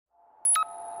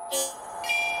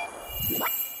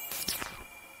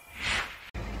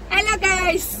Hello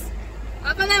guys.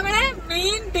 അപ്പോൾ നമ്മുടെ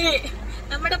main day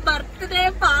നമ്മുടെ ബർത്ത്ഡേ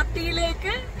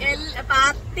പാർട്ടിയിലേക്ക്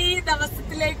പാർട്ടി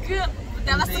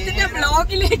ദിവസത്തിന്റെ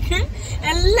വ്ലോഗിലേക്ക്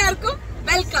എല്ലാവർക്കും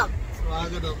വെൽക്കം.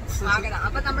 സ്വാഗതം.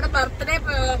 അപ്പൊ നമ്മുടെ ബർത്ത്ഡേ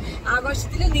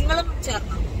ആഘോഷത്തിൽ നിങ്ങളും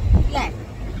ചേർന്നു അല്ലേ?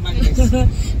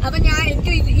 അപ്പൊ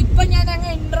ഇപ്പൊ ഞാൻ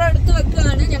അങ്ങ് ഇൻട്രോ എടുത്ത്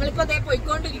വെക്കുകയാണ്. ഞങ്ങളിപ്പോ അതേ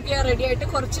പോയിക്കൊണ്ടിരിക്കുക റെഡി ആയിട്ട്.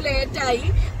 കുറച്ച് ലേറ്റായി.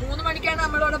 3 മണിക്കാണ്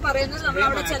നമ്മളവിടെ പറയുന്നത്.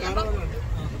 നമ്മളവിടെ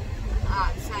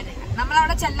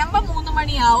ചെല്ലുമ്പോ 3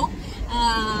 മണിയാവും.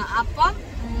 അപ്പം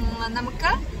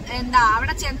നമുക്ക്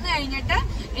അവിടെ ചെന്ന് കഴിഞ്ഞിട്ട്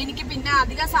എനിക്ക് പിന്നെ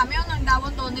അധികം സമയമൊന്നും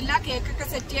ഉണ്ടാവും തോന്നില്ല. കേക്കൊക്കെ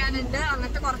സെറ്റ് ചെയ്യാനുണ്ട്,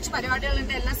 അങ്ങനത്തെ കുറച്ച്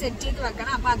പരിപാടികളുണ്ട്. എല്ലാം സെറ്റ് ചെയ്ത്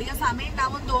വെക്കണം. അപ്പൊ അധികം സമയം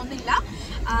ഉണ്ടാവും തോന്നില്ല.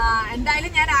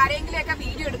 എന്തായാലും ഞാൻ ആരെങ്കിലുമൊക്കെ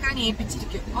വീഡിയോ എടുക്കാൻ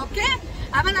ഏൽപ്പിച്ചിരിക്കും. ഓക്കെ,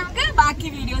 അപ്പൊ നമുക്ക് ബാക്കി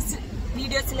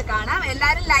വീഡിയോസിൽ കാണാം.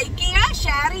 എല്ലാരും ലൈക്ക് ചെയ്യുക,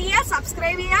 ഷെയർ ചെയ്യുക,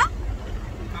 സബ്സ്ക്രൈബ് ചെയ്യുക,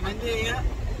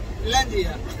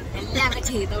 എല്ലാം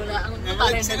ചെയ്തോളൂ.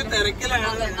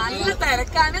 നല്ല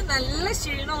തിരക്കാണ്, നല്ല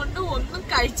ക്ഷീണമുണ്ട്, ഒന്നും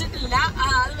കഴിച്ചിട്ടില്ല.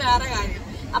 അത് വേറെ കാര്യം.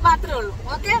 അപ്പൊ അത്രേ ഉള്ളൂ.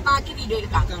 ഓക്കെ, ബാക്കി വീഡിയോയിൽ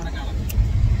കാണാം.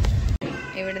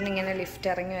 ഇവിടുന്ന് ഇങ്ങനെ ലിഫ്റ്റ്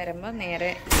ഇറങ്ങി വരുമ്പോൾ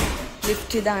നേരെ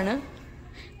ലിഫ്റ്റ് ഇതാണ്.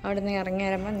 അവിടുന്ന് ഇറങ്ങി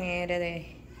വരുമ്പോൾ നേരെ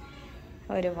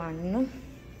ഒരു 1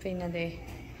 പിന്നെ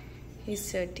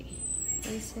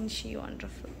Isn't she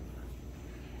wonderful?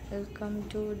 Welcome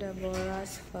to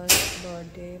Deborah's first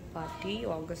birthday party,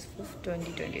 August 5th,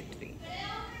 2023.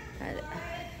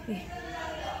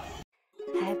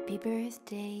 Happy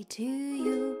birthday to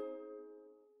you.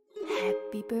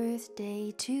 Happy birthday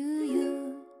to you.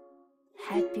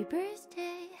 Happy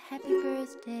birthday, happy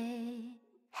birthday.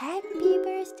 Happy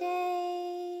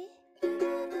birthday.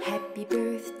 Happy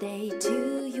birthday to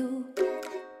you.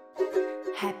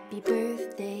 Happy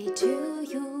birthday to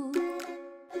you.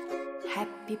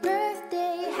 Happy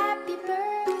birthday, happy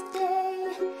birthday,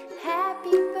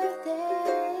 happy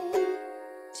birthday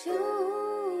to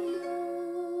you.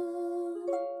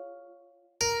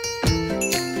 Happy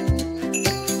birthday to you.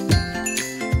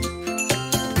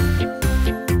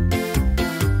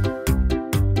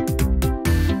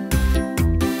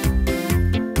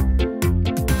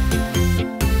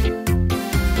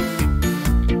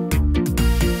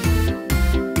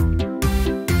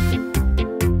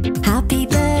 Happy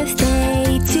birthday,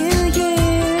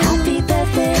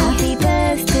 happy birthday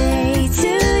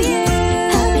to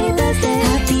you. Happy birthday,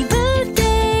 happy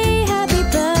birthday, happy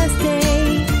birthday,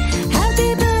 happy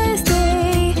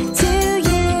birthday to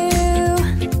you.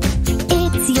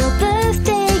 It's your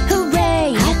birthday, hooray!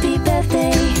 Happy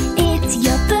birthday, it's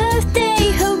your birthday,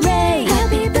 hooray!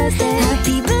 Happy birthday, happy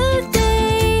birthday,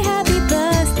 happy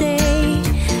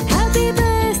birthday, happy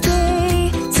birthday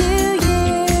to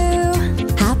you.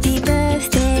 Happy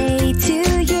birthday to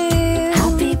you.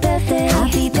 Happy birthday,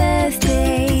 happy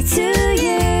birthday to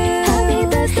you. Happy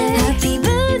birthday, happy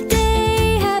birthday,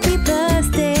 happy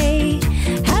birthday,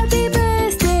 happy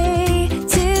birthday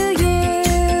to you.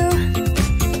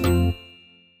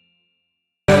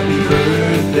 Happy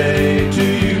birthday to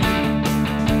you.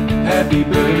 Happy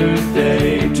birthday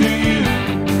to you.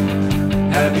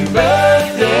 Happy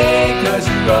birthday, 'cause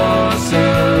you're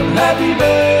awesome. Happy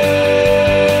birthday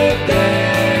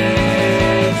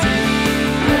to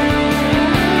you.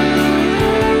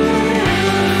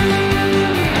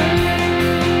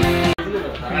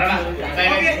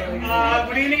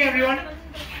 Good evening everyone.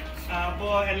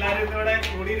 അപ്പോൾ എല്ലാവരും ഇവിടെ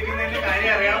കൂടിയിരിക്കുന്നതിന്റെ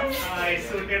കാര്യം അറിയാം.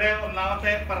 ഇസുട്ടിയുടെ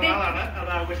 1ാമത്തെ പിറന്നാളാണ്. അത്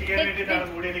ആഘോഷിക്കാൻ വേണ്ടിയിട്ടാണ്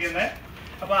കൂടിയിരിക്കുന്നത്.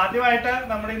 അപ്പൊ ആദ്യമായിട്ട്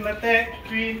നമ്മുടെ ഇന്നത്തെ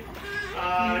ക്വീൻ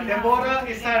ഡെബോറ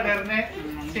ഇസാഡറിനെ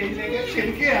സ്റ്റേജിലേക്ക്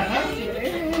ക്ഷണിക്കുകയാണ്.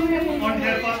 On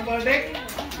her first birthday.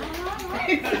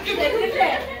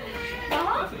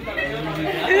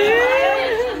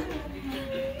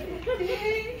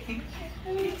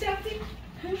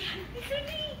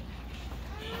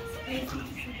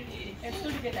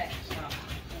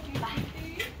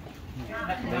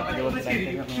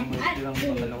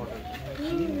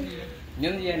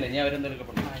 ഞാൻ ചെയ്യാനില്ല, ഞാൻ അവരെന്തൊക്കെ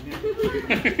പറഞ്ഞു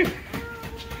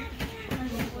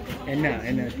എന്നാ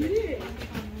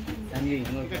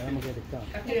നമുക്ക് എടുക്കാം.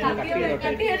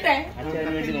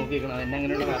 അച്ഛന് വേണ്ടി നോക്കിക്കണം എന്നെ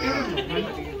അങ്ങനെയുള്ള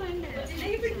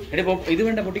എടി ഇത്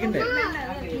വേണ്ട പൊട്ടിക്കണ്ടേ.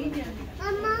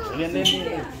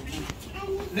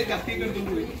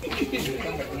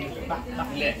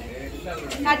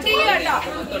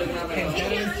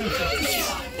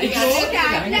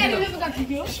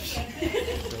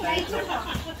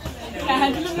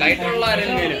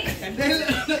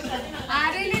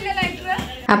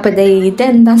 അപ്പോൾ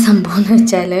ഇതെന്താ സംഭവം എന്ന്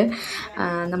വെച്ചാൽ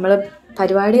നമ്മൾ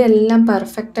പരിപാടിയെല്ലാം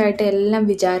പെർഫെക്റ്റായിട്ട് എല്ലാം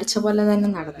വിചാരിച്ച പോലെ തന്നെ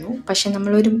നടന്നു. പക്ഷെ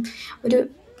നമ്മളൊരു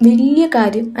വലിയ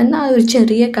കാര്യം എന്നാൽ ഒരു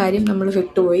ചെറിയ കാര്യം നമ്മൾ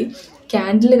വിട്ടുപോയി.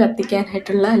 ക്യാൻഡിൽ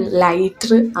കത്തിക്കാനായിട്ടുള്ള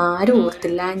ലൈറ്റർ ആരും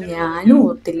ഓർത്തില്ല, ഞാനും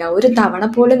ഓർത്തില്ല. ഒരു തവണ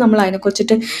പോലും നമ്മൾ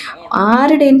അതിനെക്കുറിച്ചിട്ട്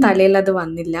ആരുടെയും തലയിൽ അത്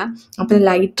വന്നില്ല. അപ്പം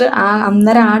ലൈറ്റർ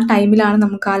അന്നേരം ആ ടൈമിലാണ്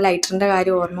നമുക്ക് ആ ലൈറ്ററിൻ്റെ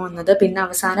കാര്യം ഓർമ്മ വന്നത്. പിന്നെ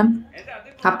അവസാനം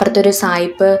അപ്പുറത്തൊരു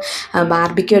സായിപ്പ്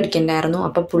ബാർബിക്യൂ അടിക്കണ്ടായിരുന്നു.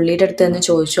 അപ്പോൾ പുള്ളിയുടെ അടുത്ത് നിന്ന്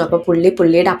ചോദിച്ചു. അപ്പോൾ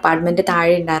പുള്ളിയുടെ അപ്പാർട്ട്മെൻറ്റ്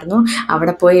താഴെ ഉണ്ടായിരുന്നു.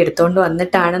 അവിടെ പോയി എടുത്തുകൊണ്ട്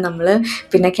വന്നിട്ടാണ് നമ്മൾ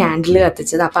പിന്നെ ക്യാൻഡിൽ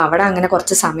കത്തിച്ചത്. അപ്പോൾ അവിടെ അങ്ങനെ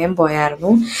കുറച്ച് സമയം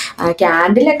പോയായിരുന്നു.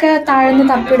 ക്യാൻഡിലൊക്കെ താഴെ നിന്ന്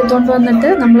തപ്പിയെടുത്തുകൊണ്ട് വന്നിട്ട്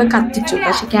നമ്മൾ കത്തിച്ചു.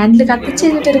 പക്ഷെ ക്യാൻഡിൽ കത്തിച്ച്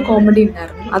കഴിഞ്ഞിട്ടൊരു കോമഡി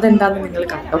ഉണ്ടായിരുന്നു. അതെന്താണെന്ന് നിങ്ങൾ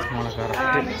കണ്ടോ?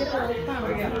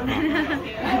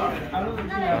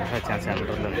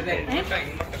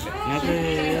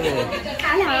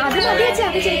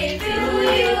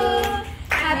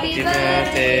 Happy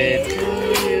birthday to you. Happy birthday to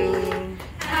you.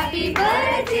 Happy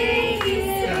birthday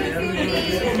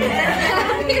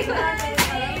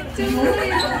to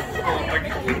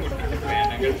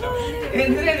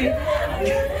you.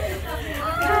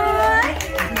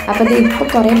 അപ്പോൾ ഇത് ഇപ്പോൾ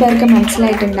കുറേ പേർക്ക്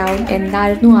മനസ്സിലായിട്ടുണ്ടാവും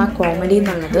എന്തായിരുന്നു ആ കോമഡി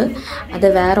എന്നുള്ളത്. അത്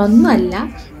വേറൊന്നുമല്ല,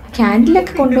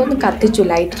 ക്യാൻഡിലൊക്കെ കൊണ്ടുവന്ന് കത്തിച്ചു,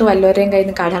 ലൈറ്റർ വല്ലവരെയും കയ്യിൽ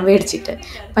നിന്ന് കടം മേടിച്ചിട്ട്.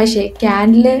 പക്ഷേ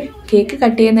ക്യാൻഡിൽ കേക്ക്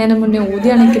കട്ട് ചെയ്യുന്നതിന് മുന്നേ ഊതി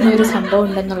അണയ്ക്കുന്ന ഒരു സംഭവം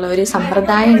ഉണ്ടെന്നുള്ള ഒരു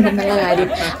സമ്പ്രദായം ഉണ്ടെന്നുള്ള കാര്യം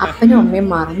അപ്പനും അമ്മയും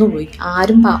മറന്നുപോയി.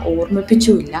 ആരും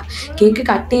ഓർമ്മിപ്പിച്ചുമില്ല. കേക്ക്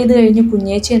കട്ട് ചെയ്ത് കഴിഞ്ഞ്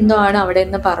കുഞ്ഞേച്ചി എന്തോ ആണ് അവിടെ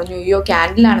നിന്ന് പറഞ്ഞു, അയ്യോ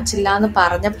ക്യാൻഡിൽ അണച്ചില്ല എന്ന്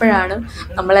പറഞ്ഞപ്പോഴാണ്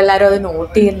നമ്മളെല്ലാവരും അത്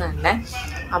നോട്ട് ചെയ്യുന്നത്.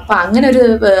 അപ്പോൾ അങ്ങനെ ഒരു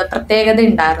പ്രത്യേകത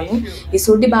ഉണ്ടായിരുന്നു.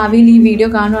 ഇസൂട്ടി ഭാവിയിൽ ഈ വീഡിയോ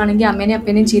കാണുവാണെങ്കിൽ അമ്മേനെയും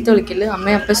അപ്പനെയും ചീത്ത വിളിക്കില്ല.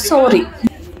 അമ്മയും അപ്പം സോറി.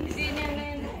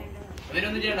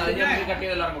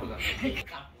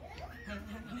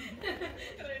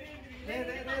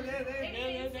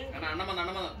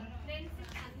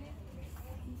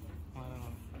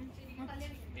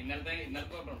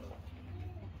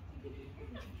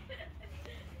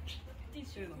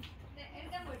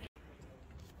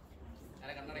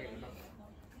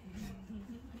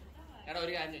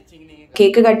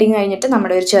 കേക്ക് കട്ടിങ് കഴിഞ്ഞിട്ട്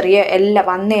നമ്മുടെ ഒരു ചെറിയ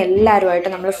എല്ലാവരുമായിട്ട്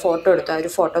നമ്മൾ ഫോട്ടോ എടുത്തു. ഒരു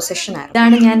ഫോട്ടോ സെഷനായിരുന്നു.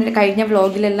 ഇതാണ് ഞാൻ കഴിഞ്ഞ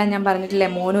വ്ളോഗിലെല്ലാം ഞാൻ പറഞ്ഞിട്ടില്ലേ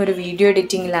മോനു ഒരു വീഡിയോ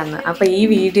എഡിറ്റിങ്ങിലാന്ന്. അപ്പോൾ ഈ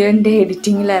വീഡിയോൻ്റെ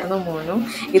എഡിറ്റിങ്ങിലായിരുന്നു മോനു.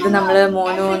 ഇത് നമ്മൾ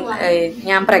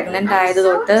ഞാൻ പ്രഗ്നൻ്റ് ആയത്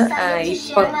തൊട്ട്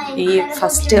ഇപ്പം ഈ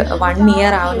ഫസ്റ്റ് 1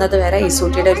 year ആവുന്നത് വരെ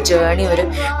ഇസൂട്ടിയുടെ ഒരു ജേണി,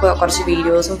 കുറച്ച്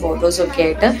വീഡിയോസും ഫോട്ടോസും ഒക്കെ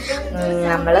ആയിട്ട്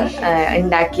നമ്മൾ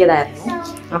ഉണ്ടാക്കിയതായിരുന്നു.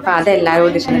 അപ്പോൾ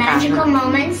അതെല്ലാവരോടും ഇരുന്ന് കാണണം.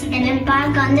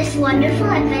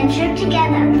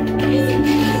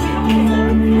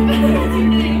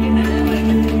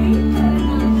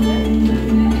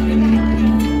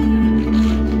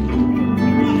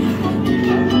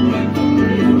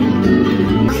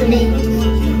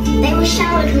 They were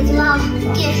showered with love,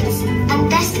 gifts, and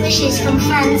best wishes from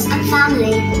friends and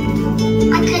family.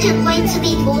 I couldn't wait to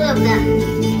meet all of them.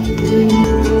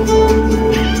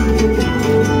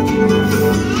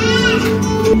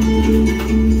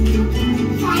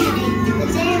 Finally, the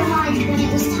day arrived when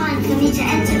it was time for me to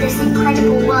enter this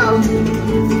incredible world.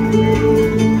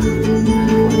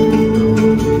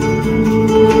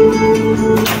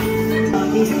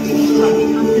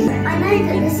 I know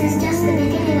that this is just the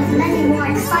beginning of many more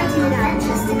exciting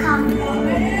adventures to come.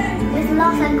 With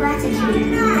love and gratitude,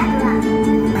 Deborah.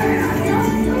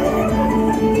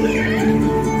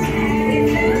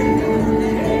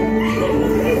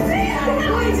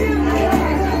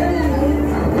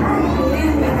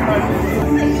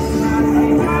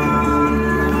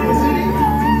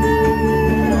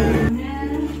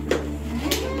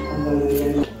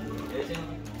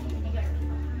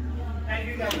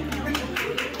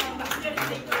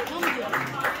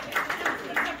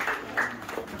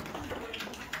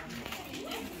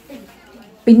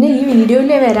 പിന്നെ ഈ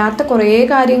വീഡിയോയിൽ വരാത്ത കുറേ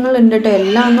കാര്യങ്ങളുണ്ട് കേട്ടോ.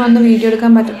 എല്ലാം ഒന്നും അന്ന് വീഡിയോ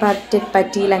എടുക്കാൻ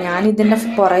പറ്റിയില്ല. ഞാൻ ഇതിൻ്റെ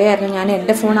പുറകെയായിരുന്നു. ഞാൻ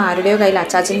എൻ്റെ ഫോൺ ആരുടെയോ കയ്യിൽ,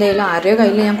 അച്ചാച്ചൻ്റെ കയ്യിലോ ആരുടെയോ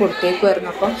കയ്യിൽ ഞാൻ കൊടുത്തേക്കുമായിരുന്നു.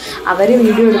 അപ്പോൾ അവർ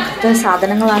വീഡിയോ എടുത്ത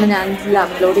സാധനങ്ങളാണ് ഞാൻ ഇതിൽ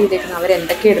അപ്ലോഡ് ചെയ്തേക്കുന്നത്.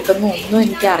 അവരെന്തൊക്കെ എടുക്കുന്നു ഒന്നും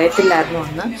എനിക്ക് അറിയത്തില്ലായിരുന്നു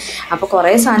അന്ന്. അപ്പോൾ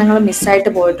കുറേ സാധനങ്ങൾ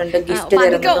മിസ്സായിട്ട് പോയിട്ടുണ്ട്. ഗിഫ്റ്റ്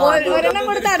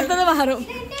തരുന്നതും മാറും.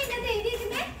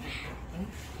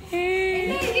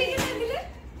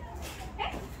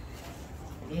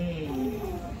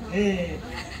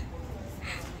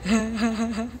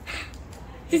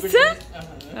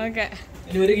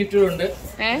 ഒരു ഗിഫ്റ്റുണ്ട്.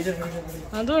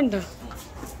 അതുകൊണ്ടോ?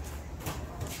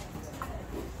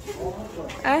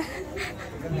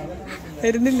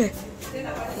 വരുന്നില്ലേ?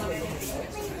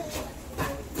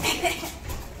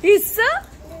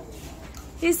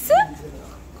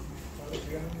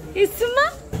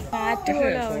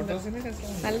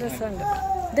 നല്ല രസമുണ്ട്.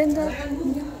 ഇതെന്താ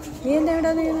നീ എന്താ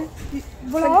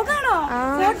വ്ളോഗാണോ?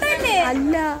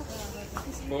 അല്ല,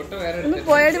 ഒന്ന്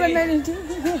പോയാടി വന്നാലും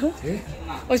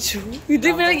ഇത്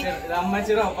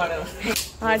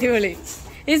അടിപൊളി.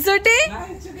 ഇസൂട്ടി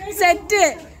സെറ്റ്.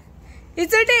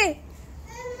 ഇസൂട്ടി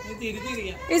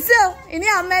ഇസു ഇനി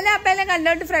അമ്മേനെ അപ്പേനെ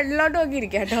കണ്ടോട്ട് ഫ്രണ്ടിലോട്ട് നോക്കി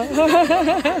ഇരിക്കാട്ടോ.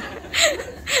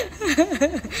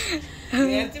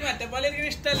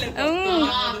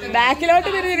 ബാക്കിലോട്ട്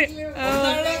തിരിഞ്ഞിരി.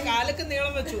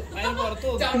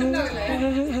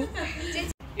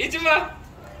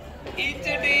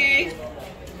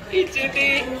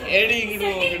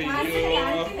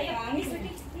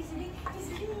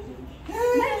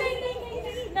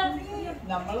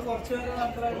 നമ്മള് കുറച്ചുപേരെ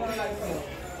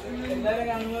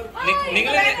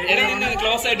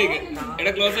ക്ലോസ് ആയിട്ടേക്ക്.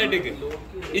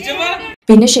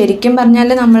 പിന്നെ ശരിക്കും പറഞ്ഞാൽ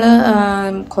നമ്മൾ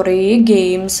കുറേ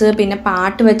ഗെയിംസ് പിന്നെ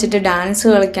പാട്ട് വെച്ചിട്ട് ഡാൻസ്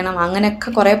കളിക്കണം അങ്ങനെയൊക്കെ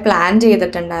കുറേ പ്ലാൻ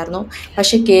ചെയ്തിട്ടുണ്ടായിരുന്നു.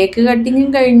 പക്ഷെ കേക്ക് കട്ടിങ്ങും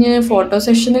കഴിഞ്ഞ് ഫോട്ടോ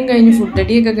സെഷനും കഴിഞ്ഞ് ഫുഡ്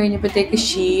അടിയൊക്കെ കഴിഞ്ഞപ്പോഴത്തേക്ക്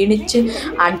ക്ഷീണിച്ച്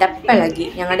അടപ്പിളകി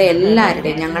ഞങ്ങളുടെ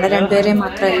എല്ലാവരുടെയും. ഞങ്ങളുടെ രണ്ടുപേരെയും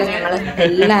മാത്രമല്ല ഞങ്ങൾ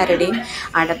എല്ലാവരുടെയും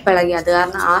അടപ്പിളകി. അത്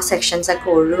കാരണം ആ സെക്ഷൻസൊക്കെ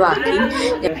ഒഴിവാക്കി.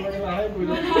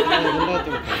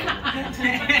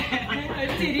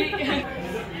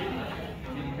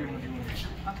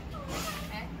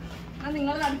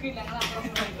 നിങ്ങൾ നടക്കില്ല.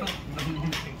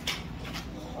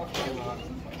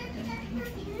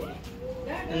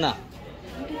 എന്നാ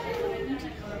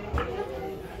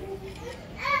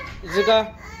Izzah,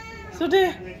 sudah.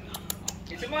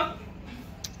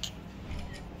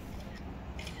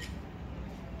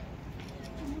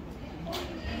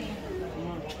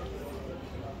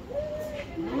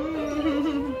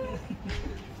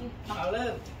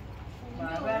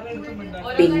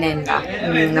 പിന്നെന്താ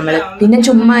പിന്നെ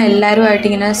ചുമ്മാ എല്ലാവരുമായിട്ട്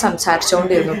ഇങ്ങനെ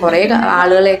സംസാരിച്ചുകൊണ്ടിരുന്നു. കുറേ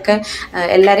ആളുകളെയൊക്കെ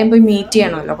എല്ലാവരെയും പോയി മീറ്റ്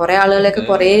ചെയ്യണമല്ലോ. കുറേ ആളുകളെയൊക്കെ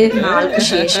കുറേ നാൾക്ക്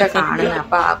ശേഷം കാണുന്നത്.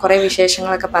 അപ്പോൾ കുറേ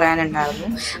വിശേഷങ്ങളൊക്കെ പറയാനുണ്ടായിരുന്നു.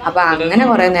 അപ്പോൾ അങ്ങനെ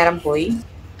കുറേ നേരം പോയി.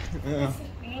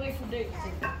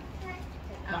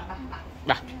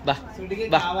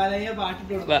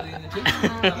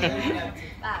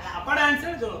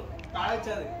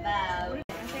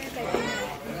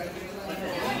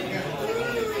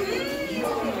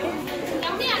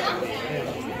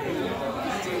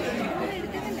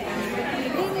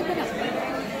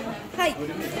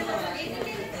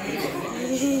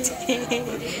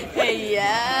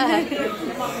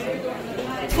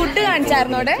 ഫുഡ്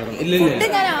കാണിച്ചായിരുന്നോ അവിടെ? ഫുഡ്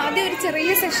ഞാൻ ആദ്യം ഒരു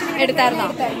ചെറിയ സെക്ഷൻ എടുത്തായിരുന്നോ?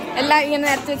 എല്ലാം ഇങ്ങനെ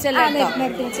നേരത്തെ വെച്ചല്ലോ.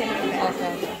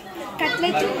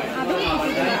 കട്ട്ലറ്റ്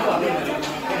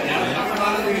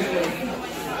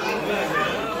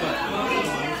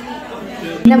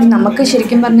പിന്നെ നമുക്ക്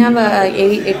ശരിക്കും പറഞ്ഞാൽ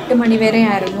 8 മണി വരെ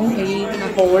ആയിരുന്നു ഈ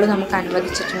ഹോള് നമുക്ക്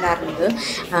അനുവദിച്ചിട്ടുണ്ടായിരുന്നത്,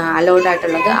 അലൗഡ്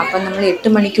ആയിട്ടുള്ളത്. അപ്പം നമ്മൾ 8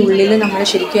 മണിക്കുള്ളിൽ നമ്മൾ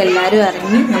ശരിക്കും എല്ലാവരും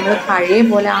ഇറങ്ങി നമ്മൾ പഴയ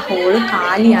പോലെ ആ ഹോള്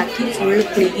കാലിയാക്കി ഫുള്ള്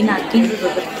ക്ലീനാക്കി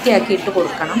വൃത്തിയാക്കി ഇട്ട്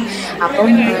കൊടുക്കണം. അപ്പം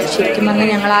ശരിക്കും പറഞ്ഞാൽ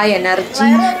ഞങ്ങൾ ആ എനർജി,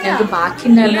 ഞങ്ങൾക്ക് ബാക്കി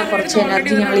ഉണ്ടായിരുന്ന കുറച്ച്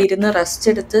എനർജി ഞങ്ങൾ ഇരുന്ന് റെസ്റ്റ്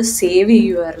എടുത്ത് സേവ്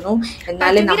ചെയ്യുമായിരുന്നു.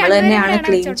 എന്നാലും നമ്മൾ തന്നെയാണ്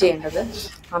ക്ലീൻ ചെയ്യേണ്ടത്.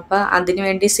 അപ്പം അതിനു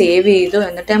വേണ്ടി സേവ് ചെയ്തു.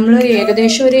 എന്നിട്ട് നമ്മൾ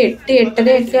ഏകദേശം ഒരു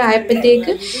 8-8:30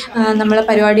 ആയപ്പോഴത്തേക്ക് നമ്മളെ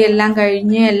പരിപാടിയെല്ലാം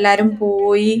കഴിഞ്ഞ് എല്ലാവരും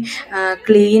പോയി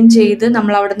ക്ലീൻ ചെയ്ത്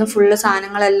നമ്മൾ അവിടെ നിന്ന് ഫുള്ള്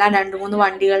സാധനങ്ങളെല്ലാം 2-3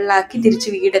 വണ്ടികളിലാക്കി തിരിച്ച്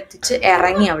വീടെത്തിച്ച്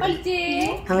ഇറങ്ങി. അവിടെ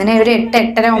അങ്ങനെ ഒരു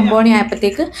 8-8:30-9 മണി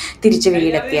ആയപ്പോഴത്തേക്ക് തിരിച്ച്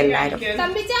വീടെത്തി എല്ലാവരും.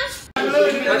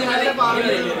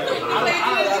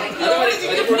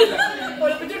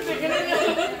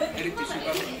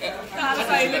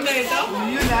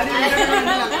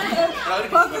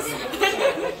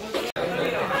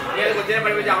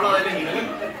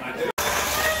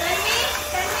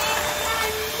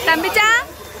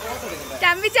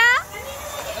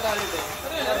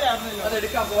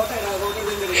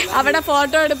 അവിടെ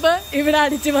ഫോട്ടോ എടുപ്പ്, ഇവിടെ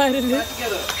അടിച്ചു മാറില്ല.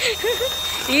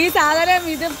 ഈ സാധനം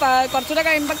ഇത് കുറച്ചുകൂടെ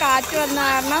കഴിയുമ്പോ കാറ്റ് വന്ന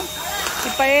കാരണം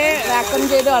ഇപ്പോഴേ വാക്വം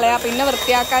ചെയ്ത് കളയാ, പിന്നെ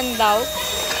വൃത്തിയാക്കാൻ ഉണ്ടാവും.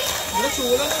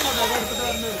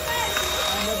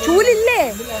 ചൂലില്ലേ?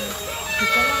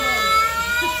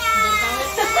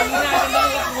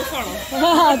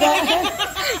 അതെ,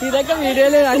 ഇതൊക്കെ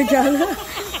വീഡിയോയില് കാണിക്കാറ്.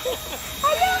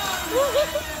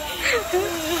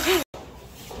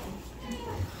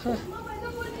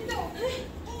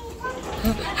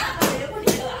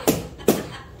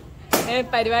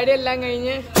 പരിപാടിയെല്ലാം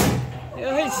കഴിഞ്ഞ്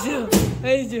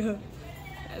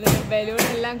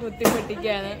ബലൂണെല്ലാം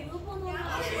കുത്തിപ്പൊട്ടിക്കാണ്.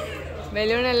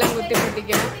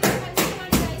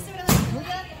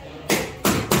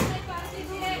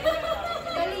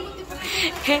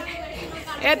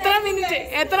 എത്ര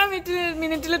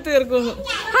മിനിറ്റിൽ തീർക്കും?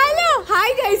 ഹലോ,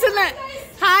 ഹായ് ഗൈസ് പറഞ്ഞേ.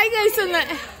 ഹായ് ഗൈസ്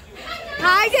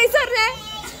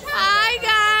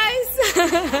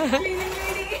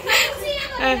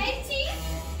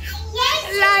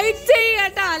ലൈക്ക്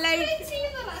ചെയ്യട്ടോ.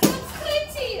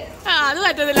 അത്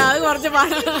പറ്റത്തില്ല, അത് കുറച്ച്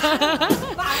പാടാ.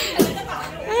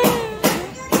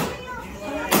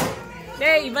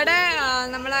 ഇവിടെ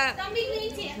നമ്മളെ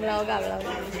വ്ളോഗ്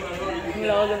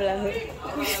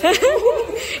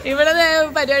ഇവിടെ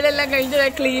പരിപാടിയെല്ലാം കഴിഞ്ഞ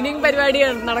ക്ലീനിങ് പരിപാടി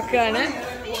നടക്കുകയാണ്.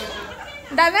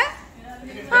 എന്താ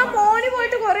ആ മോന്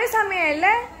പോയിട്ട് കൊറേ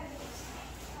സമയല്ലേ?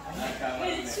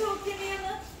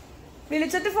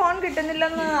 വിളിച്ചിട്ട് ഫോൺ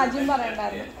കിട്ടുന്നില്ലെന്ന് അജിം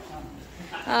പറയണ്ടായിരുന്നു.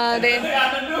 അതെ,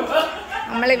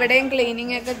 നമ്മളിവിടെയും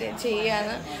ക്ലീനിങ് ഒക്കെ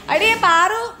ചെയ്യാണ്. അടിയേ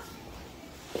പാറു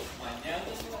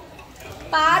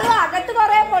അകത്ത്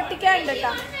കൊറേ പൊട്ടിക്കാനുണ്ട്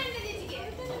കേട്ടോ.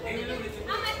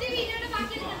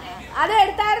 അത്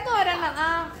എടുത്തായിരുന്നു ഒരെണ്ണം. ആ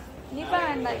ഇനിയിപ്പോ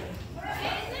വേണ്ട,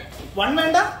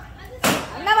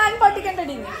 എന്നാ വൺ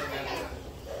പൊട്ടിക്കണ്ടടി.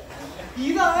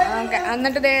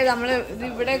 എന്നിട്ട് ദേ നമ്മള്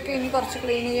ഇവിടെയൊക്കെ ഇനി കുറച്ച്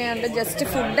ക്ലീൻ ചെയ്യാനുണ്ട്. ജസ്റ്റ്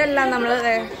ഫുഡെല്ലാം നമ്മള്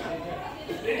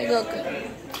ഇതൊക്കെ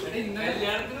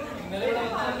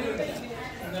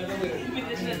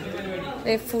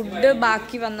ഫുഡ്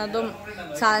ബാക്കി വന്നതും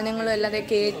സാധനങ്ങളും എല്ലാം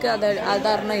കേക്ക്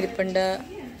അതറിഞ്ഞ ഇരിപ്പുണ്ട്.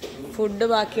 ഫുഡ്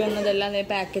ബാക്കി വന്നതെല്ലാം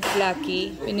പാക്കറ്റിലാക്കി.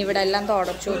 പിന്നെ ഇവിടെ എല്ലാം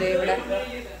തുടച്ചു. ഇവിടെ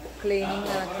ക്ലീനിങ്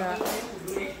നടക്കുക.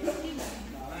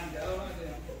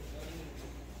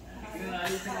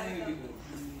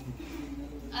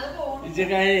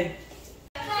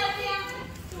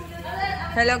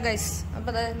 ഹലോ ഗൈസ്,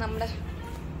 അപ്പോൾ നമ്മുടെ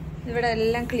ഇവിടെ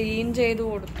എല്ലാം ക്ലീൻ ചെയ്ത്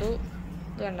കൊടുത്തു.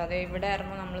 ഇത് കണ്ടോ, അതെ ഇവിടെ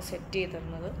ആയിരുന്നു നമ്മൾ സെറ്റ്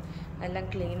ചെയ്തിരുന്നത്. എല്ലാം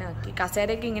ക്ലീൻ ആക്കി.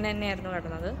 കസേരയ്ക്ക് ഇങ്ങനെ തന്നെയായിരുന്നു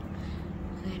കിടന്നത്.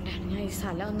 അതുകൊണ്ടാണ് ഞാൻ ഈ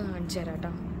സ്ഥലം ഒന്ന് കാണിച്ചു തരാം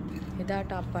കേട്ടോ.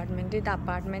 ഇതാട്ടോ അപ്പാർട്ട്മെൻറ്റ്. ഇത്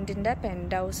അപ്പാർട്ട്മെൻറ്റിൻ്റെ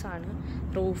പെൻറ്റ് ഹൗസാണ്.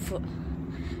 റൂഫ്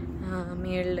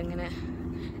മുകളിൽ ഇങ്ങനെ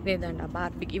ഇതുണ്ടോ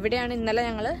ബാർബിക്യൂ. ഇവിടെയാണ് ഇന്നലെ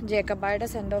ഞങ്ങൾ ജേക്കബായുടെ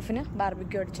സെൻഡ് ഓഫിന്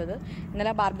ബാർബിക്യൂ അടിച്ചത്.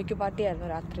 ഇന്നലെ ബാർബിക്യൂ പാർട്ടി ആയിരുന്നു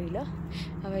രാത്രിയിൽ.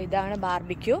 അപ്പോൾ ഇതാണ്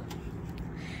ബാർബിക്യൂ.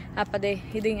 അപ്പം അതെ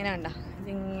ഇതിങ്ങനെ ഉണ്ടോ,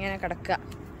 ഇതിങ്ങനെ കിടക്കുക.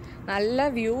 നല്ല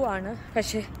വ്യൂ ആണ്.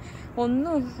 പക്ഷേ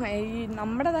ഒന്നും ഈ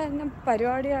നമ്മുടെ തന്നെ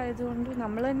പരിപാടി ആയതുകൊണ്ട്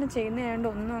നമ്മൾ തന്നെ ചെയ്യുന്നതായതുകൊണ്ട്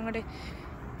ഒന്നും അങ്ങോട്ട്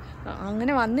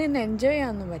അങ്ങനെ വന്ന് നിന്ന് എൻജോയ്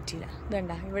ചെയ്യാനൊന്നും പറ്റിയില്ല.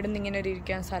 ഇതുണ്ട ഇവിടെ നിന്ന് ഇങ്ങനെ ഒരു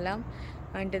ഇരിക്കാൻ സ്ഥലം.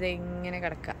 എന്നിട്ട് ഇത് ഇങ്ങനെ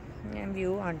കിടക്കുക. ഞാൻ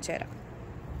വ്യൂ കാണിച്ചു തരാം.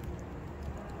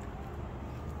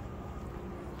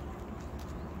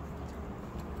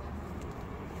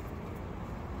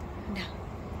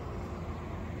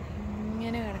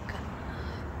 ഇങ്ങനെ കിടക്കുക.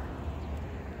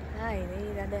 ആ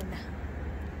ഇതല്ല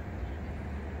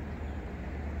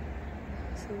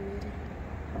സൂര്യൻ.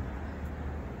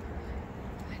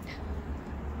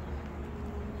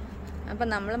 അപ്പം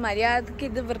നമ്മൾ മര്യാദക്ക്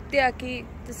ഇത് വൃത്തിയാക്കി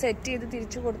ഇത് സെറ്റ് ചെയ്ത്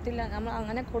തിരിച്ചു കൊടുത്തില്ല. നമ്മൾ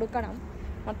അങ്ങനെ കൊടുക്കണം.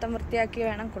 മൊത്തം വൃത്തിയാക്കി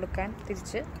വേണം കൊടുക്കാൻ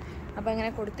തിരിച്ച്. അപ്പം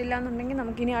അങ്ങനെ കൊടുത്തില്ല എന്നുണ്ടെങ്കിൽ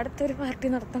നമുക്കിനി അടുത്തൊരു പാർട്ടി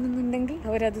നടത്തണമെന്നുണ്ടെങ്കിൽ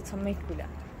അവരത് സമ്മതിക്കില്ല.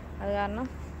 അത് കാരണം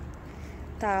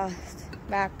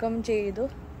വാക്വം ചെയ്തു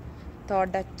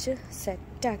തുടച്ച്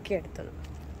സെറ്റാക്കി എടുത്തത്.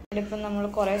 ഇപ്പം നമ്മൾ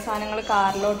കുറേ സാധനങ്ങൾ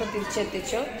കാറിലോട്ട്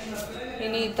തിരിച്ചെത്തിച്ചു.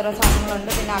 ഇനി ഇത്ര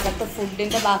സാധനങ്ങളുണ്ട്. പിന്നെ അകത്ത്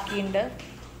ഫുഡിൻ്റെ ബാക്കിയുണ്ട്.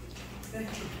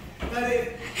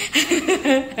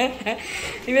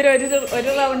 ഇവരൊരു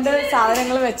റൗണ്ട്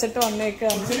സാധനങ്ങൾ വെച്ചിട്ട്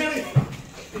വന്നേക്കാണ്.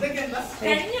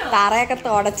 തറയൊക്കെ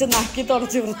തുടച്ച്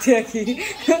വൃത്തിയാക്കി.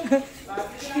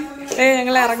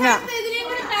 ഞങ്ങൾ ഇറങ്ങാം.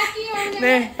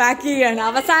 പാക്ക് ചെയ്യാണ്.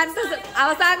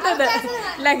 അവസാനത്തെ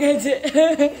ലഗേജ്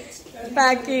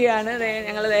പാക്ക് ചെയ്യാണ്.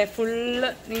 ഞങ്ങൾ ഫുള്ള്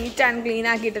നീറ്റ് ആൻഡ് ക്ലീൻ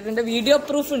ആക്കി ഇട്ടിട്ടുണ്ട്. വീഡിയോ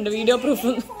പ്രൂഫ് ഉണ്ട്.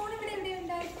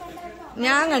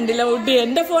 ഞാൻ കണ്ടില്ല ഊട്ടി.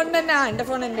 എൻ്റെ ഫോൺ തന്നെ. എൻ്റെ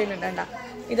ഫോൺ എൻ്റെ ഉണ്ട്. കണ്ട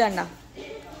ഇത് കണ്ട.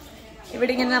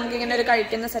 ഇവിടെ ഇങ്ങനെ നമുക്കിങ്ങനെ ഒരു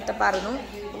കഴിക്കുന്ന സെറ്റപ്പ് ആയിരുന്നു.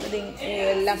 ഇത്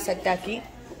എല്ലാം സെറ്റാക്കി.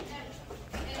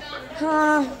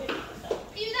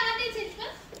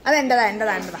 അതെൻ്റെതാ.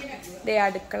 ഇതേ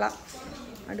അടുക്കള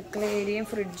ഏരിയയും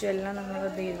ഫ്രിഡ്ജും എല്ലാം നമ്മൾ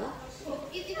ഇത് ചെയ്തു.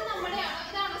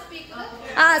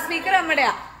 ആ സ്പീക്കർ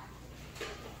നമ്മുടെയാ.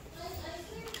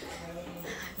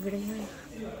 ഇവിടെ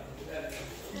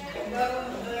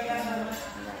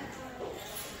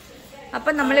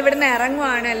അപ്പം നമ്മളിവിടുന്ന്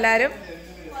ഇറങ്ങുവാണ് എല്ലാരും.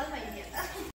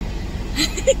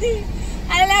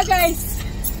 ഹലോ ഗൈസ്,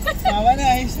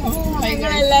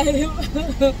 ഞങ്ങളെല്ലാരും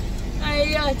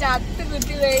അയ്യോ ചത്ത്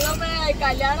കുത്തി ദൈവമേ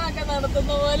കല്യാണമൊക്കെ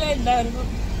നടത്തുന്ന പോലെ ഉണ്ടായിരുന്നു.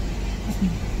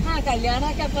 ആ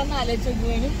കല്യാണമൊക്കെ അപ്പം ആലോചിച്ചു.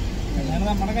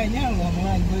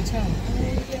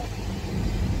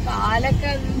 കാലൊക്കെ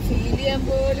ഫീൽ ചെയ്യാൻ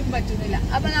പോലും പറ്റുന്നില്ല.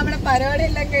 അപ്പൊ നമ്മുടെ പരിപാടി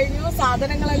എല്ലാം കഴിഞ്ഞു.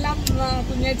 സാധനങ്ങളെല്ലാം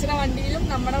കുഞ്ഞേച്ചിയുടെ വണ്ടിയിലും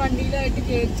നമ്മുടെ വണ്ടിയിലുമായിട്ട്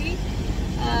കയറ്റി.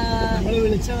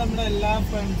 വിളിച്ച നമ്മുടെ എല്ലാ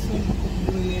ഫ്രണ്ട്സും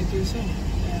റിലേറ്റീവ്സും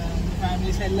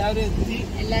ഫാമിലീസ്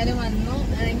എല്ലാവരും വന്നു.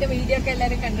 അതിന്റെ വീഡിയോ ഒക്കെ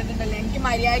എല്ലാരും കണ്ടിട്ടുണ്ടല്ലോ. എനിക്ക്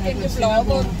മര്യാദയ്ക്ക് എനിക്ക്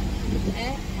വ്ലോഗ്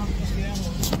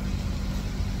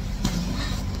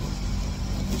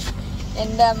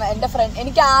എന്റെ ഫ്രണ്ട്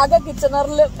എനിക്ക് ആകെ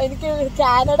കിച്ചണറിൽ എനിക്ക്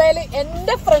കാനഡയിൽ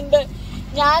എന്റെ ഫ്രണ്ട്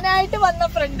ഞാനായിട്ട് വന്ന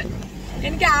ഫ്രണ്ട്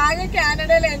എനിക്ക് ആകെ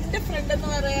കാനഡയിൽ എന്റെ ഫ്രണ്ട് എന്ന്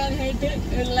പറയാനായിട്ട്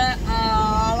ഉള്ള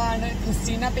ആളാണ്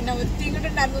ക്രിസ്റ്റീന. പിന്നെ ഒരുത്തിയും കൂടെ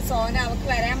ഉണ്ടായിരുന്നു സോന. അവൾക്ക്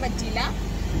വരാൻ പറ്റിയില്ല.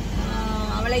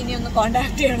 അവളെ ഇനി ഒന്ന്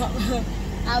കോണ്ടാക്ട് ചെയ്യണം.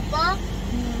 അപ്പൊ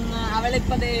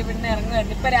അവളിപ്പോ ഇവിടുന്ന്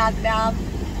ഇറങ്ങുമായിരുന്നു. ഇപ്പൊ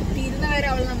തീരുന്നവരെ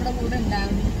അവള് നമ്മുടെ കൂടെ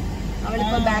ഉണ്ടായിരുന്നു.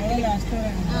 അവളിപ്പോ ബാക്കിൽ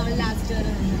അവൾ ലാസ്റ്റ്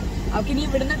വരെ നിന്നു. അവൾക്ക് ഇനി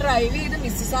ഇവിടുന്ന് ഡ്രൈവ് ചെയ്ത്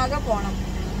മിസ്സിസാഗ പോണം.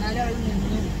 എന്നാലും അവള് നിന്നു.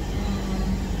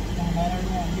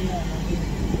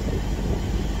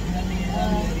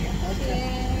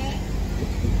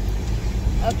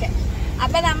 ഓക്കെ,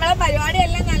 അപ്പൊ നമ്മളെ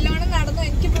പരിപാടിയെല്ലാം നല്ലോണം നടന്നു.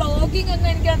 എനിക്ക് വ്ളോഗിംഗ് ഒന്നും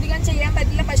എനിക്ക് അധികം ചെയ്യാൻ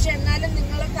പറ്റില്ല. പക്ഷെ എന്നാലും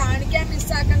നിങ്ങളെ കാണിക്കാൻ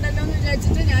മിസ്സാക്കണ്ടല്ലോ എന്ന്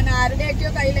വിചാരിച്ചിട്ട് ഞാൻ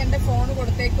ആരുടെയൊക്കെയോ കയ്യിൽ എന്റെ ഫോൺ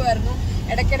കൊടുത്തേക്കുമായിരുന്നു.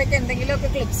 ഇടയ്ക്കിടയ്ക്ക് എന്തെങ്കിലുമൊക്കെ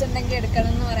ക്ലിപ്സ് ഉണ്ടെങ്കിൽ എടുക്കണം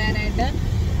എന്ന് പറയാനായിട്ട്.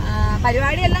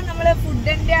 പരിപാടിയെല്ലാം നമ്മൾ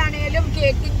ഫുഡിന്റെ ആണേലും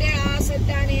കേക്കിന്റെ ആ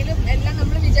സെറ്റ് ആണേലും എല്ലാം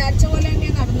നമ്മൾ വിചാരിച്ച പോലെ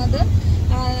തന്നെയാണ് നടന്നത്.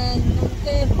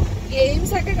 നമുക്ക്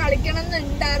ഗെയിംസ് ഒക്കെ കളിക്കണം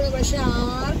എന്നുണ്ടായിരുന്നു, പക്ഷെ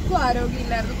ആർക്കും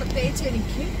ആരോഗ്യമില്ലായിരുന്നു, പ്രത്യേകിച്ച്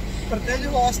എനിക്ക്.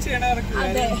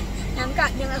 അതെ,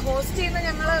 ഞങ്ങൾ ഹോസ്റ്റ് ചെയ്യുന്ന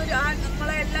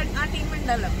നമ്മളെല്ലാം ആ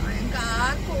ടീമുണ്ടല്ലോ, ഞങ്ങൾക്ക്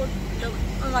ആർക്കും ഒട്ടും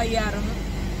വയ്യായിരുന്നു.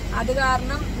 അത്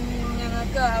കാരണം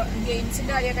ഞങ്ങൾക്ക്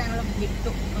ഗെയിംസിന്റെ കാര്യമൊക്കെ ഞങ്ങൾ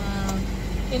വിട്ടു.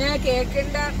 പിന്നെ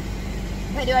കേക്കിന്റെ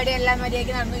പരിപാടിയെല്ലാം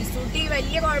മര്യാദയ്ക്ക് നടന്നു. ഇസൂട്ടി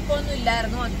വലിയ കുഴപ്പമൊന്നും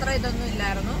ഇല്ലായിരുന്നു, അത്ര ഇതൊന്നും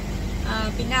ഇല്ലായിരുന്നു.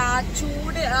 പിന്നെ ആ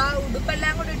ചൂട്, ആ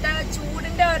ഉടുപ്പെല്ലാം കൂടി ഇട്ട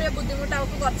ചൂടിന്റെ ഒരു ബുദ്ധിമുട്ട്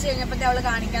അവൾക്ക് കുറച്ച് കഴിഞ്ഞപ്പോഴത്തെ അവള്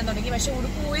കാണിക്കാൻ തുടങ്ങി. പക്ഷെ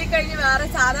ഉടുപ്പ് പോയി കഴിഞ്ഞ് വേറെ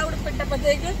സാധാ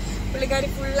ഉടുപ്പിട്ടപ്പോഴത്തേക്ക് പുള്ളിക്കാരി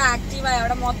ഫുൾ ആക്റ്റീവായി.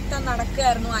 അവിടെ മൊത്തം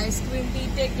നടക്കുകയായിരുന്നു, ഐസ്ക്രീം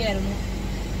തീറ്റയൊക്കെ ആയിരുന്നു.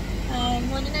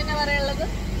 മോനിന് എന്നാ പറയാനുള്ളത്?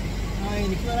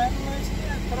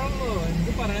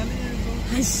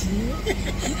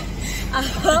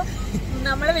 അപ്പൊ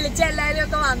നമ്മള് വിളിച്ച എല്ലാരും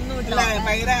ഒക്കെ വന്നു.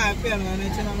 ഭയങ്കര ഹാപ്പിയാണ്.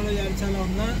 നമ്മൾ വിചാരിച്ചാൽ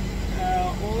ഒന്ന്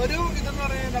ഓരോ ഇതെന്ന്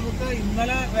പറയുന്നത് നമുക്ക്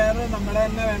ഇന്നലെ വേറെ നമ്മുടെ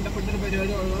തന്നെ വേണ്ടപ്പെട്ടൊരു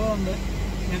പരിപാടി ഉള്ളതുകൊണ്ട്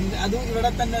അതും ഇവിടെ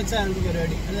തന്നെ വെച്ചായിരുന്നു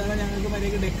പരിപാടി. അതുപോലെ ഞങ്ങൾക്ക്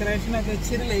മര്യാദയ്ക്ക് ഡെക്കറേഷനൊക്കെ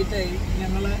ഇച്ചിരി ലേറ്റായി.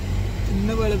 ഇന്നലെ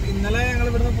ഞങ്ങൾ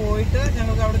ഇവിടുന്ന് പോയിട്ട്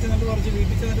ഞങ്ങൾക്ക് അവിടെ ചെന്നിട്ട് കുറച്ച്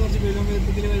വീട്ടിൽ ചെന്നിട്ട് കുറച്ച് ബലൂൺ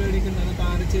വീർപ്പിക്കൽ പരിപാടിയൊക്കെ ഉണ്ടായിരുന്നു.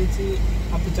 താര ചേച്ചി,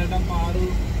 അപ്പുച്ചേട്ടൻ, പാറു,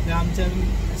 രാംചരൻ,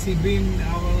 സിബിൻ,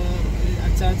 അവള്,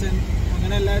 അച്ചാച്ചൻ,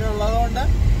 അങ്ങനെ എല്ലാവരും ഉള്ളതുകൊണ്ട്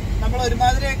നമ്മൾ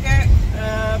ഒരുമാതിരിയൊക്കെ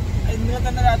ഇന്നലെ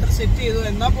തന്നെ രാത്രി സെറ്റ് ചെയ്തു.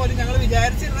 എന്നാൽ പോലും ഞങ്ങൾ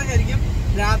വിചാരിച്ചിരുന്ന ശരിക്കും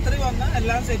രാത്രി വന്ന്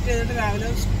എല്ലാം സെറ്റ് ചെയ്തിട്ട് രാവിലെ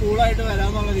സ്കൂളായിട്ട്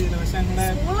വരാന്നുള്ള രീതിയിൽ. പക്ഷെ ഞങ്ങളുടെ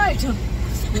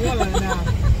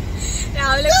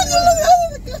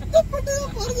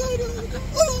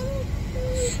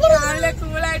രാവിലെ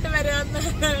കൂളായിട്ട്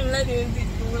വരാന്നുള്ള രീതി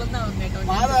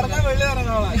വെള്ളി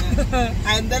ഇറങ്ങോളാം.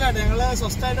 എന്തായാലും ഞങ്ങള്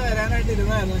സ്വസ്ഥമായിട്ട് വരാനായിട്ട്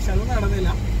ഇരുന്നായിരുന്നു, പക്ഷെ അത് നടന്നില്ല.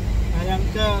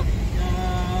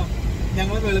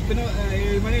 ഞങ്ങൾ വെളുപ്പിന്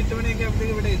 7 മണി 8 മണിയൊക്കെ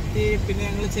ആകുമ്പോഴത്തേക്ക് ഇവിടെ എത്തി. പിന്നെ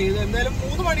ഞങ്ങൾ ചെയ്തു. എന്തായാലും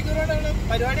 3 മണിക്കൂറോടെ ഞങ്ങൾ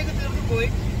പരിപാടിയൊക്കെ തീർത്ത് പോയി.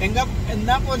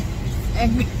 എന്നാ പോലും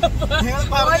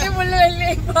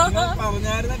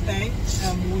പറഞ്ഞായിരുന്ന ടൈം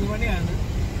 3 മണിയാണ്.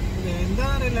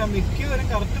 എന്താണെന്നറിയില്ല, മിക്കവരും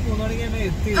കറക്റ്റ് 3 മണിക്ക് തന്നെ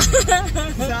എത്തി.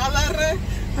 സാധാരണ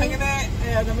അങ്ങനെ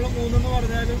നമ്മള് 3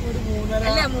 പറഞ്ഞാലും ഒരു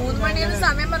 3:30 മണിയുടെ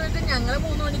സമയം പറഞ്ഞിട്ട് ഞങ്ങള്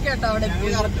 3 മണിക്ക് കേട്ടോ അവിടെ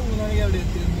കറക്റ്റ് 3 മണിക്ക് അവിടെ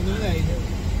എത്തി. 3 കഴിഞ്ഞു.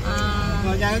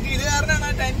 ഞങ്ങൾക്ക് ഇത് കാരണമാണ്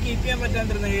ആ ടൈം കീപ്പ് ചെയ്യാൻ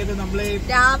പറ്റാണ്ടിരുന്നത്. ഏത് നമ്മള്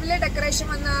രാവിലെ ഡെക്കറേഷൻ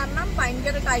വന്ന കാരണം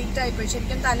ഭയങ്കര ടൈറ്റ് ആയിപ്പോയി.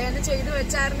 ശരിക്കും തലേന്ന് ചെയ്ത്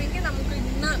വെച്ചായിരുന്നെങ്കിൽ നമുക്ക്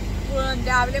ഇന്ന്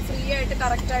രാവിലെ ഫ്രീ ആയിട്ട്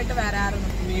കറക്റ്റ് ആയിട്ട് വരാറുണ്ട്.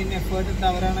 മെയിൻ എഫേർട്ട് ഇട്ട്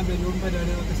അവരാണ് ബലൂൺ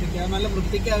പരിപാടികളൊക്കെ ശരിക്കും നല്ല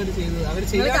വൃത്തിക്ക് അവർ ചെയ്തത്. അവർ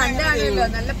കണ്ടാണല്ലോ,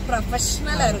 നല്ല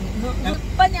പ്രൊഫഷണൽ ആയിരുന്നു.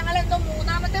 ഇപ്പൊ ഞങ്ങൾ എന്തോ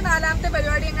 3ാമത്തെ 4ാമത്തെ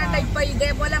പരിപാടി എങ്ങാണ്ട് ഇപ്പൊ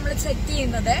ഇതേപോലെ നമ്മൾ സെറ്റ്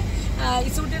ചെയ്യുന്നത്.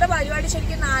 ഇസൂട്ടിയുടെ പരിപാടി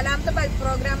ശരിക്കും 4ാമത്തെ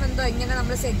പ്രോഗ്രാം എന്തോ ഇങ്ങനെ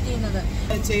നമ്മൾ സെറ്റ് ചെയ്യുന്നത്.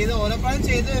 ചെയ്ത് ഓരോ പ്രായം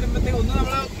ചെയ്ത് വരുമ്പോഴത്തേക്ക് ഒന്ന്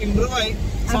നമ്മൾ ഇംപ്രൂവ് ആയി,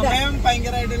 സമയം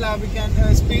ഭയങ്കരമായിട്ട് ലാഭിക്കാൻ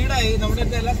സ്പീഡായി. നമ്മുടെ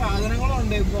അടുത്ത് എല്ലാ സാധനങ്ങളും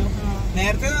ഉണ്ട്. ഇപ്പൊ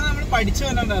നേരത്തെ നമ്മൾ പഠിച്ചു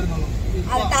വന്നിട്ടുണ്ടായിരുന്നുള്ളൂ.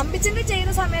 തമ്പിച്ചിന്റെ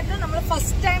ചെയ്യുന്ന സമയത്ത് നമ്മൾ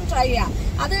ഫസ്റ്റ് ടൈം ട്രൈ ചെയ്യാം.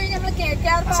 അത് കഴിഞ്ഞ് നമ്മൾ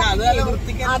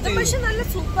അത് പക്ഷെ നല്ല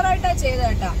സൂപ്പർ ആയിട്ടാ ചെയ്ത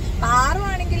കേട്ടോ.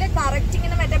 പാറുവാണെങ്കിൽ കറക്റ്റ്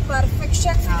ഇങ്ങനെ മറ്റേ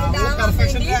പെർഫെക്ഷൻ ഇടാൻ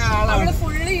വേണ്ടി അവള്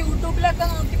ഫുള്ള് യൂട്യൂബിലൊക്കെ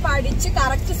നോക്കി പഠിച്ച്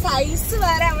കറക്റ്റ് സൈസ്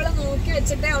വരെ അവള് നോക്കി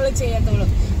വെച്ചിട്ടേ അവള് ചെയ്യത്തുള്ളൂ.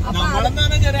 അപ്പൊ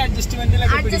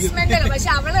അഡ്ജസ്റ്റ്മെന്റ് അല്ല,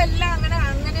 പക്ഷെ അവളെല്ലാം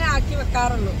അങ്ങനെ ആക്കി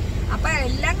വെക്കാറുള്ളൂ. അപ്പൊ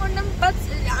എല്ലാം കൊണ്ടും ഇപ്പൊ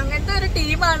അങ്ങനത്തെ ഒരു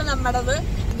ടീമാണ് നമ്മുടേത്.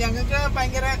 ഞങ്ങൾക്ക്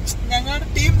ഭയങ്കര ഞങ്ങളുടെ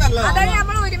ടീം നല്ലതാണ്. അതായത്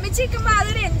നമ്മൾ ഒരുമിച്ച് നിൽക്കുമ്പോ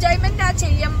അതൊരു എൻജോയ്മെന്റ് ആ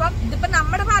ചെയ്യുമ്പോ. ഇതിപ്പോ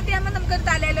നമ്മുടെ പാർട്ടി ആകുമ്പോ നമുക്കൊരു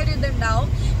തലയിലൊരു ഇതുണ്ടാവും.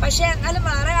 പക്ഷെ എന്നാലും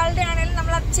വേറെ ആളുടെ ആണെങ്കിലും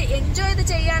നമ്മൾ അത് എൻജോയ് ചെയ്ത്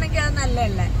ചെയ്യുകയാണെങ്കിൽ അത്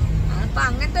നല്ലതല്ലേ. അപ്പൊ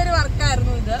അങ്ങനത്തെ ഒരു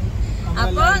വർക്കായിരുന്നു ഇത്.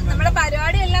 അപ്പൊ നമ്മുടെ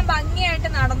പരിപാടി എല്ലാം ഭംഗിയായിട്ട്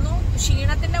നടന്നു.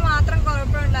 ക്ഷീണത്തിന്റെ മാത്രം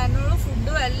കുഴപ്പമുണ്ടായിരുന്നുള്ളൂ.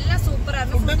 ഫുഡും എല്ലാം സൂപ്പർ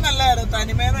ആയിരുന്നു. ഫുഡും നല്ലതായിരുന്നു.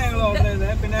 തനിമേന ഞങ്ങൾ ഓർഡർ ചെയ്തത്.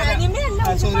 പിന്നെ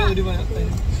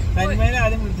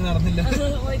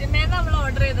ഒരുമേന നമ്മൾ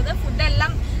ഓർഡർ ചെയ്തത്.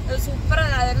 ഫുഡെല്ലാം സൂപ്പർ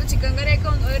ആയിരുന്നു. ചിക്കൻ കറിയൊക്കെ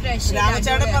ഒരു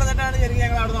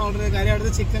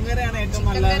ചിക്കൻ കറിയാണ് ഏറ്റവും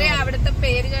ചിക്കൻ കറി അവിടുത്തെ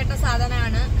പേര് കേട്ട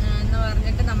സാധനമാണ് എന്ന്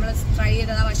പറഞ്ഞിട്ട് നമ്മൾ ട്രൈ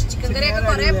ചെയ്തതാ. പക്ഷെ ചിക്കൻ കറിയൊക്കെ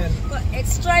കുറെ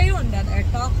എക്സ്ട്രായും ഉണ്ട് അത്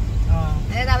കേട്ടോ.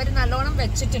 അതായത് അവര് നല്ലോണം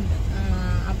വെച്ചിട്ടുണ്ട്.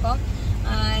 അപ്പം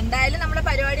എന്തായാലും നമ്മുടെ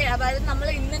പരിപാടി, അതായത് നമ്മൾ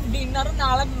ഇന്ന് ഡിന്നറും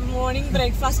നാളെ മോർണിംഗ്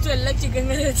ബ്രേക്ക്ഫാസ്റ്റും എല്ലാം ചിക്കൻ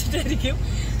കറി വെച്ചിട്ടായിരിക്കും.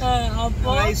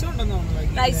 അപ്പൊ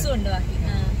റൈസും ഉണ്ട് ബാക്കി.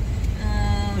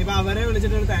 അവരെ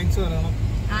വിളിച്ചിട്ട് താങ്ക്സ് പറയണം.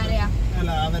 ആരെയാ?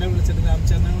 അല്ല, അവരെ വിളിച്ചിട്ട്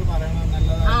പറയണം.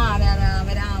 നല്ലതാണ്. അതെ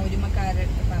അവരാ ഒരുമക്കാരുടെ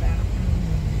അടുത്ത് പറയണം.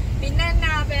 പിന്നെ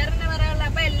എന്നാ വേറെന്നാ പറയാനുള്ള.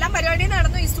 അപ്പൊ എല്ലാം പരിപാടിയും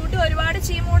നടന്നു. ഈ സൂട്ട് ഒരുപാട്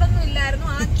ചീമൂടൊന്നും ഇല്ലായിരുന്നു.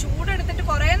 ആ ചൂടെടുത്തിട്ട്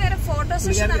കുറെ നേരം ഫോട്ടോ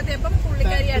സെഷൻ നടത്തിയപ്പം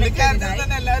പുള്ളിക്കാരിയാണ്.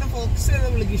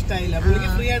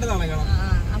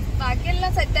 അപ്പൊ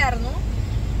ബാക്കിയെല്ലാം സെറ്റായിരുന്നു.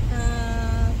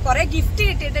 കൊറേ ഗിഫ്റ്റ്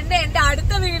കിട്ടിയിട്ടുണ്ട്. എന്റെ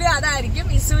അടുത്ത വീഡിയോ അതായിരിക്കും.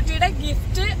 ഇസൂട്ടിയുടെ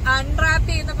ഗിഫ്റ്റ് അൺറാപ്പ്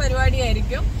ചെയ്യുന്ന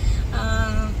പരിപാടിയായിരിക്കും.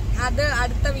 അത്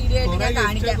അടുത്ത വീഡിയോ ആയിട്ട് ഞാൻ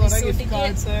കാണിക്കാം.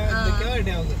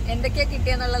 എന്തൊക്കെയാ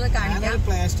കിട്ടിയെന്നുള്ളത് കാണിക്കാം.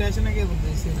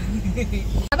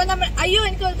 അപ്പൊ നമ്മൾ അയ്യോ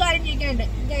എനിക്ക് ഒരു കാര്യം ചോദിക്കാനുണ്ട്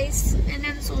ഗൈസ്. എന്നെ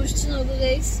ഒന്ന് സൂക്ഷിച്ചു നോക്കൂ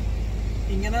ഗൈസ്.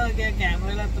 ഇങ്ങനെ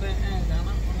ക്യാമറയിൽ അത്ര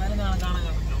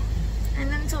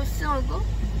എന്നെ സൂക്ഷിച്ചു നോക്കൂ.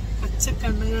 പച്ച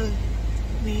കണ്ണുകൾ,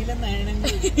 നീല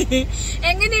നയനങ്ങൾ.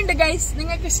 എങ്ങനെയുണ്ട് ഗൈസ്?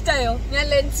 നിങ്ങൾക്ക് ഇഷ്ടമായോ? ഞാൻ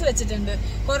ലെൻസ് വെച്ചിട്ടുണ്ട്.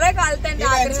 കുറെ കാലത്തെ എന്റെ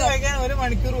ആഗ്രഹം. 1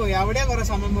 മണിക്കൂർ പോയി. അവിടെ കുറെ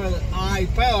സമയം പോയത്.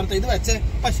 ഇപ്പൊ ഓർത്ത ഇത് വെച്ച്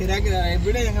ഇപ്പൊ ശരിയാക്കി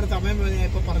എവിടെ ഞങ്ങളുടെ സമയം പോയത് ഞാൻ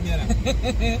ഇപ്പൊ പറഞ്ഞുതരാം.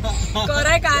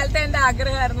 കുറെ കാലത്തെ എന്റെ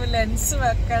ആഗ്രഹമായിരുന്നു ലെൻസ്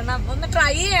വെക്കണം, ഒന്ന്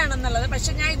ട്രൈ ചെയ്യണം എന്നുള്ളത്.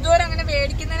 പക്ഷെ ഞാൻ ഇതുവരെ അങ്ങനെ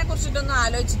മേടിക്കുന്നതിനെ കുറിച്ചിട്ടൊന്നും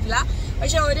ആലോചിച്ചിട്ടില്ല.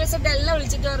 പക്ഷെ ഒരു ദിവസം എല്ലാം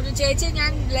വിളിച്ചിട്ട് പറഞ്ഞു, ചേച്ചി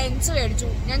ഞാൻ ലെൻസ് മേടിച്ചു,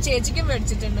 ഞാൻ ചേച്ചിക്കും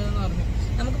മേടിച്ചിട്ടുണ്ട് എന്ന് പറഞ്ഞു.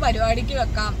 നമുക്ക് പരിപാടിക്ക്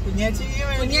വെക്കാം.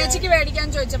 കുഞ്ഞേച്ചിക്ക് മേടിക്കാൻ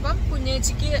ചോദിച്ചപ്പം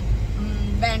കുഞ്ഞേച്ചിക്ക്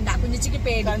വേണ്ട, കുഞ്ഞേച്ചിക്ക്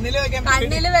പേടി.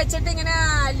 കണ്ണില് വെച്ചിട്ട് ഇങ്ങനെ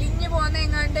അലിഞ്ഞു പോകുന്ന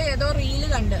എങ്ങാണ്ട് ഏതോ റീല്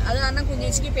കണ്ട്, അത് കാരണം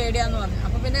കുഞ്ഞേച്ചിക്ക് പേടിയാന്ന് പറഞ്ഞു.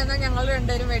 അപ്പൊ പിന്നെ എന്നാ ഞങ്ങൾ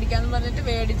രണ്ടുപേരും മേടിക്കാന്ന് പറഞ്ഞിട്ട്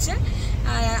മേടിച്ച്.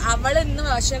 അവള് ഇന്ന്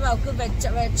പക്ഷെ അവൾക്ക്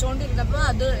വെച്ചോണ്ടിരുന്നപ്പോ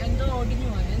അത് എന്തോ ഒടിഞ്ഞു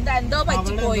പോയി, എന്തോ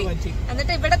പറ്റിപ്പോയി.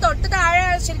 എന്നിട്ട് ഇവിടെ തൊട്ട് താഴെ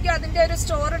ശരിക്കും അതിന്റെ ഒരു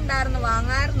സ്റ്റോർ ഉണ്ടായിരുന്നു,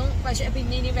 വാങ്ങായിരുന്നു. പക്ഷെ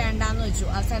പിന്നെ ഇനി വേണ്ടാന്ന് വെച്ചു.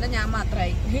 അവസാനം ഞാൻ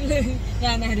മാത്രമായി.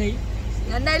 ഞാനാരായി.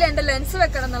 എന്തായാലും എന്റെ ലെൻസ്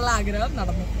വെക്കണം എന്നുള്ള ആഗ്രഹം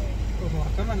നടന്നു.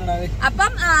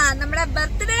 അപ്പം നമ്മുടെ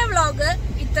ബർത്ത്ഡേ വ്ളോഗ്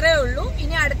ഇത്രേ ഉള്ളൂ.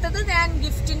 ഇനി അടുത്തത് ഞാൻ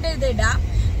ഗിഫ്റ്റിന്റെ ഇത് ഇടാം.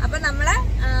 അപ്പൊ നമ്മളെ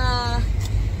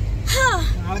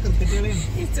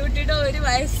ഇസൂട്ടിയുടെ 1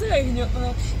 വയസ്സ് കഴിഞ്ഞു.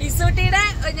 ഇസൂട്ടിയുടെ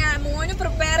ഞാൻ മോന്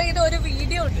പ്രിപ്പയർ ചെയ്ത ഒരു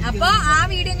വീഡിയോ ഉണ്ട്. അപ്പൊ ആ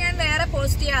വീഡിയോ ഞാൻ വേറെ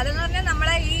പോസ്റ്റ് ചെയ്യാം. അതെന്ന് പറഞ്ഞാൽ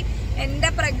നമ്മളെ ഈ എന്റെ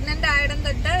പ്രഗ്നന്റ് ആയിടം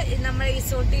തൊട്ട് നമ്മുടെ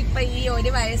ഇസൂട്ടി ഇപ്പൊ ഈ 1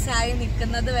 വയസ്സായി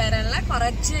നിൽക്കുന്നത് വരെയുള്ള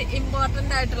കുറച്ച്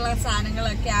ഇമ്പോർട്ടന്റ് ആയിട്ടുള്ള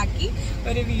സാധനങ്ങളൊക്കെ ആക്കി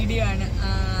ഒരു വീഡിയോ ആണ്.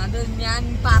 അത് ഞാൻ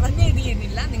പറഞ്ഞു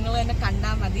ചെയ്യുന്നില്ല, നിങ്ങൾ തന്നെ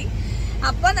കണ്ടാൽ മതി.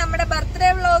 അപ്പൊ നമ്മുടെ ബർത്ത്ഡേ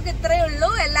വ്ളോഗ് ഇത്രയേ ഉള്ളൂ.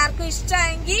 എല്ലാവർക്കും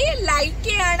ഇഷ്ടമായെങ്കിൽ ലൈക്ക്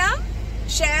ചെയ്യണം,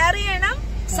 ഷെയർ ചെയ്യണം,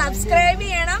 സബ്സ്ക്രൈബ്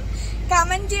ചെയ്യണം,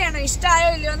 കമന്റ് ചെയ്യണം. ഇഷ്ടമായോ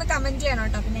ഇല്ലയോ എന്ന് കമന്റ് ചെയ്യണം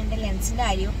കേട്ടോ. പിന്നെ എന്റെ ലെൻസിന്റെ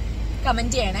കാര്യവും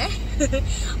കമന്റ് ചെയ്യണേ.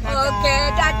 Okay,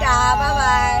 Tata, bye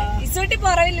bye. ഇസൂട്ടി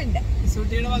പുറകിലുണ്ട്.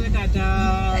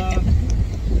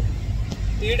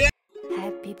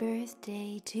 Happy birthday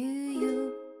to you.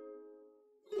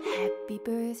 Happy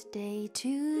birthday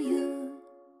to you.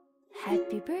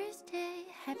 Happy birthday,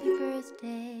 happy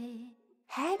birthday.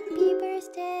 Happy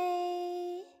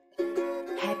birthday.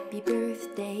 Happy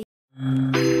birthday.